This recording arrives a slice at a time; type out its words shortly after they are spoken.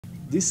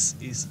this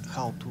is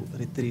how to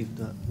retrieve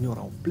the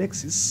neural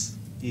plexis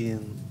in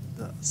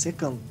the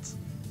second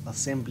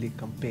assembly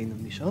campaign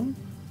mission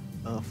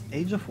of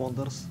Age of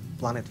Wonders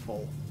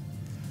Planetfall.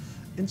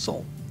 And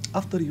so,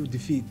 after you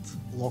defeat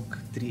Log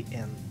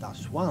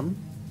 3N-1,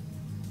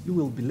 you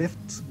will be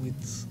left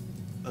with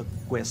a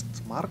quest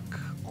mark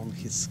on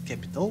his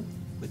capital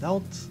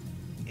without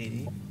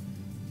any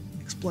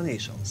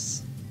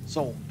explanations.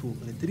 So, to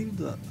retrieve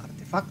the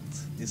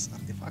artifact, this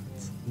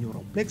artifact,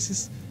 neural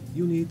plexis,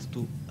 you need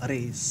to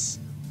raise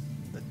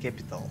the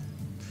capital.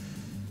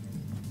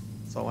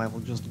 So I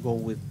will just go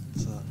with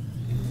a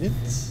unit,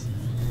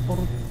 or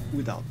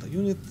without a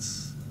unit.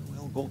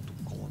 We'll go to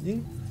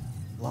colony,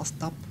 last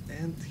tab,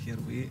 and here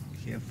we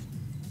have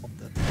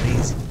the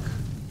raising.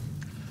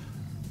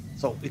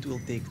 So it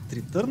will take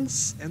 3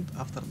 turns, and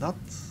after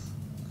that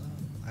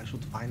I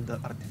should find the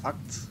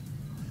artifact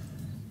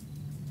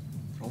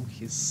from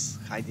his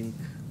hiding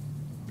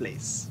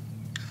place.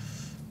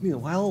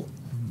 Meanwhile,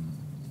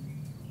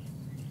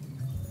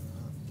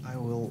 I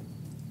will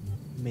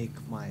make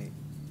my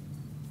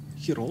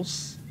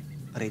heroes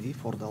ready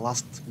for the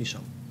last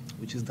mission,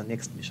 which is the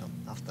next mission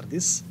after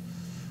this,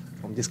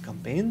 from this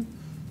campaign.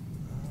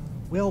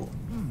 Well,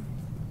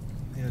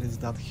 there is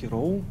that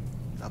hero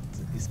that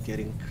is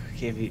carrying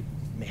heavy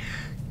mech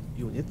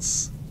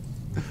units.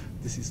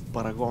 This is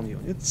Paragon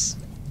units.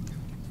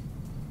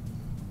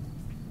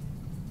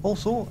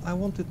 Also, I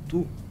wanted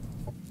to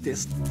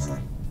test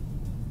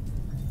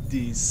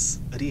these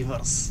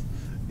rivers.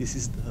 This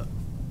is the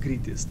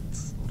greatest,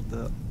 or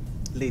the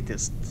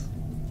latest,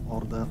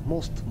 or the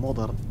most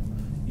modern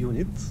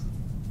unit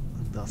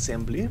of the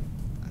assembly.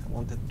 I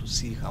wanted to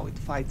see how it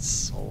fights,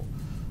 so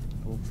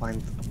I will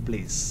find a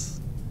place.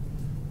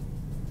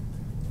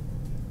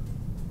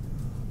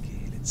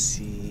 Okay, let's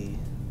see.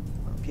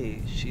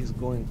 Okay, she's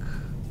going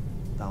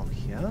down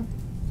here.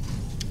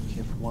 We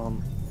have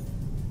one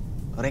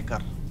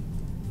wrecker.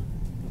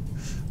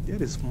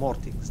 There is more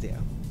things there.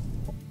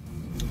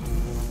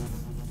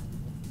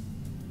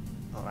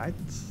 Alright.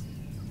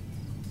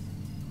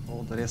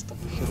 All the rest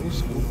of the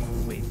heroes will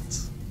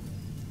wait.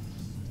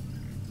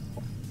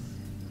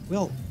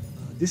 Well,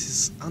 this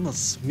is Anna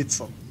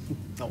Smithson.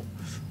 No,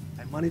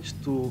 I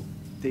managed to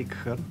take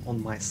her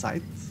on my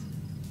side,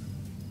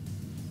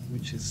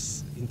 which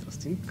is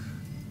interesting.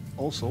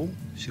 Also,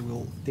 she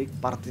will take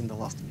part in the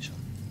last mission.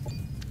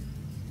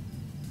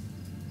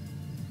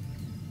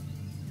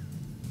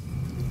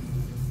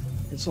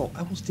 And so,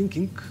 I was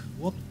thinking,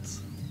 what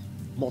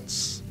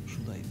mods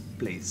should I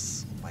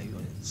place on my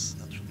units?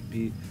 That should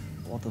be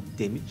a lot of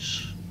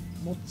damage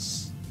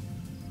mods.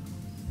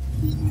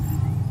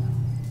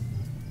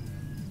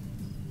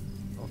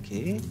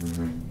 Okay.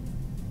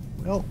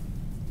 Well,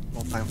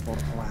 no time for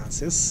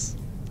alliances.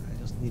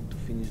 I just need to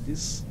finish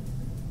this.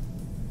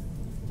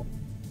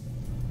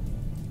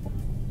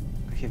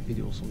 I have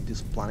videos on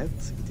this planet.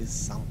 It is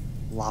some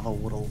lava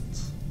world.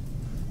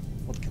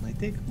 What can I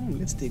take?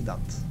 Let's take that.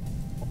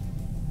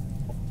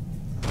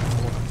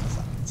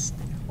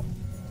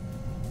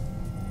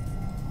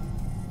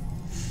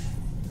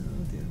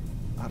 There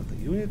are the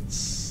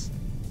units.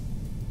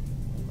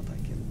 What I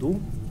can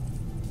do,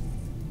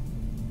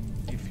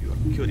 if you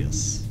are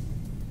curious.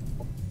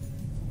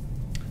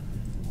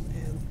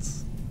 And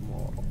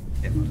more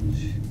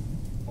energy.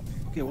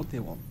 Okay, what they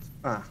want?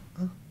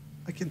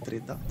 I can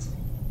trade that.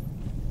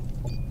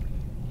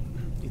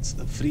 It's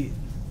a free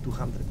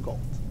 200 gold.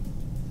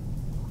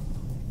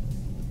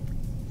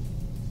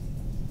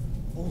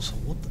 Also,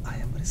 what I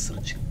am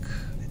researching.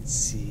 Let's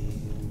see.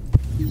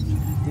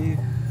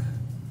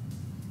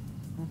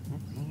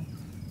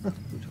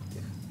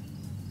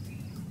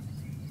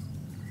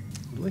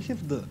 Do I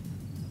have the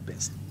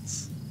best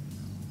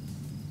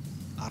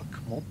arc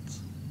mod?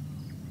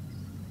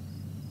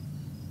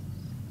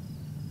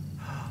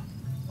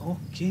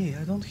 Okay,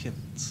 I don't have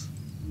it.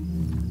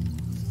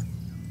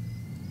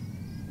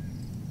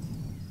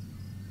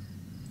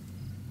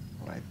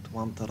 Alright,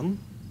 one turn.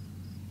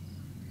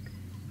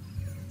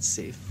 It's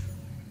safe.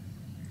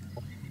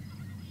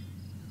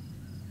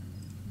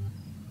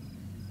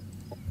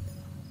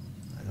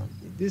 I don't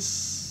need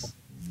this.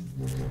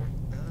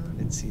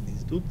 Let's see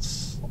these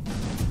dudes.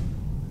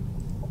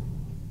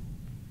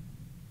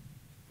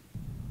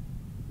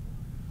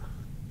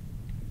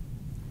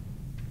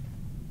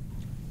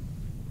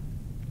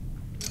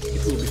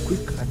 It will be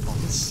quick, I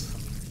promise.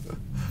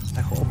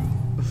 I hope.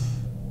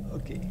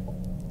 Okay,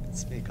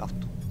 let's make up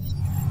to.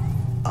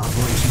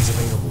 Operations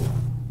available.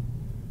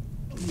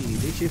 Okay,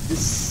 they have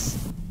this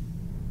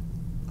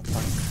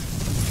attack.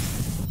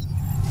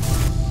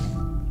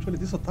 Actually,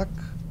 this attack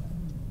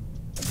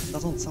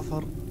doesn't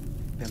suffer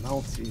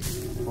penalty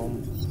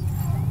from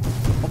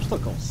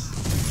obstacles.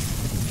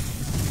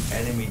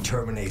 Enemy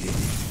terminated.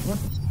 What?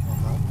 Oh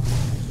no.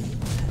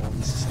 Oh,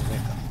 this is a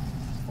wrecker.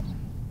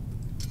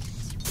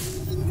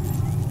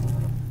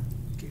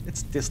 Okay,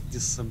 let's test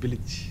this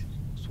ability.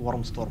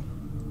 Swarm Storm.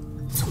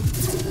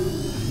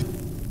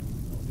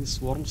 These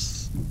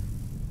swarms,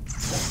 I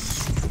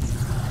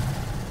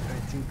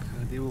think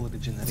they will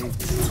regenerate.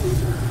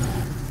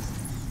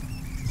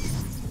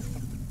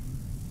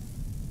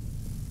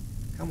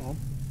 Come on.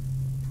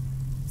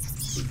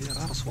 There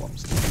are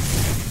swarms.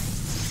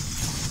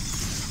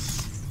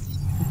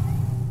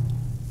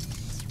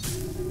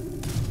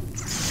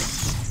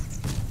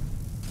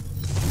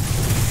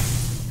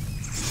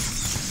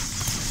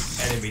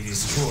 Enemy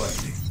destroyed.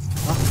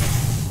 Ah.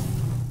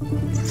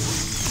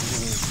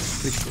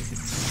 Critical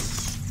hit.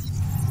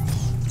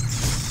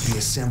 The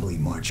assembly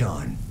march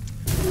on.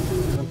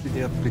 Apparently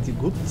they are pretty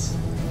good.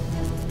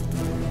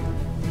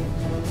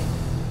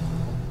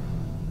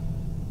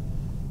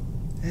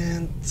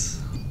 And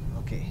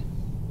okay,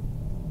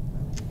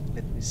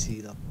 let me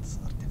see that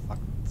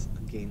artifact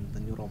again, the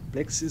neuron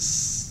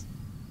plexus.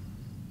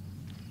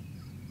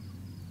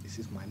 This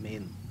is my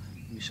main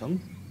mission.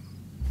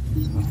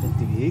 Number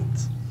 28.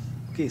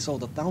 Okay, so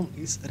the town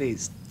is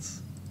raised.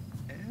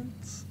 And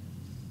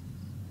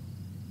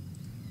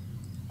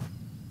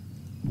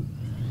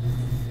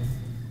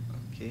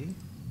okay,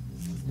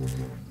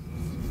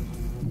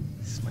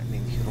 this is my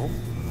main hero.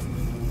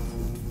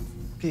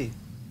 Okay,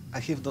 I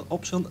have the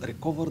option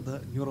recover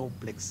the neural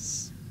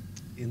plexus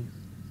in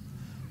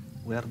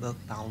where the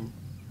town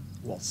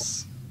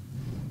was.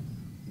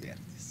 There it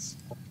is.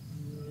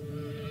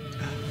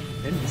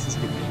 And this is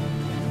big.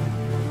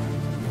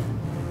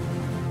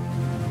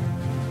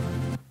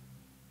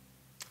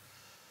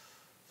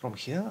 From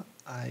here,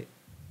 I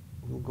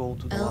will go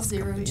to the last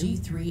campaign.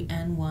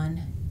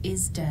 L0G3N1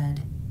 is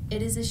dead.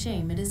 It is a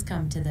shame it has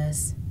come to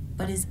this,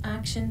 but his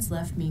actions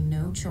left me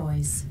no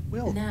choice.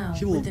 Well, now,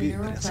 he will with the be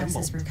neural plexus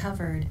reassembled.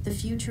 recovered, the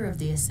future of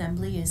the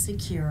assembly is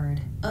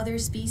secured. Other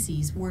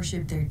species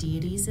worship their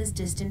deities as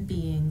distant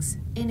beings,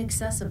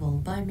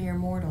 inaccessible by mere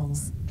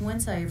mortals.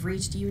 Once I have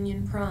reached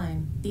Union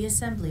Prime, the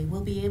assembly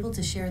will be able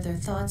to share their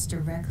thoughts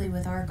directly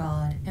with our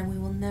God, and we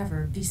will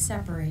never be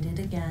separated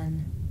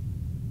again.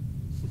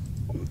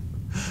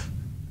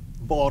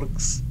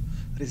 Borgs.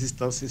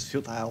 Resistance is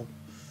futile.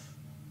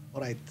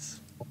 Alright.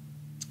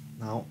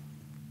 Now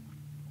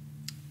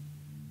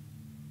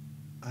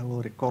I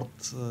will record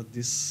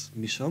this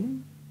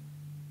mission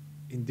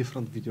in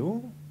different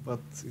video, but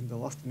in the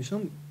last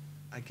mission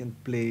I can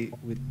play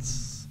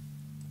with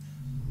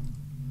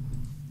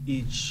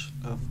each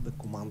of the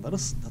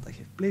commanders that I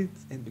have played,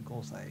 and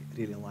because I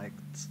really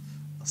liked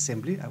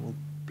assembly, I will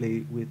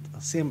play with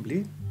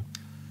assembly.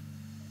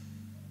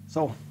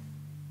 So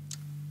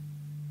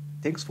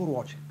thanks for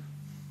watching.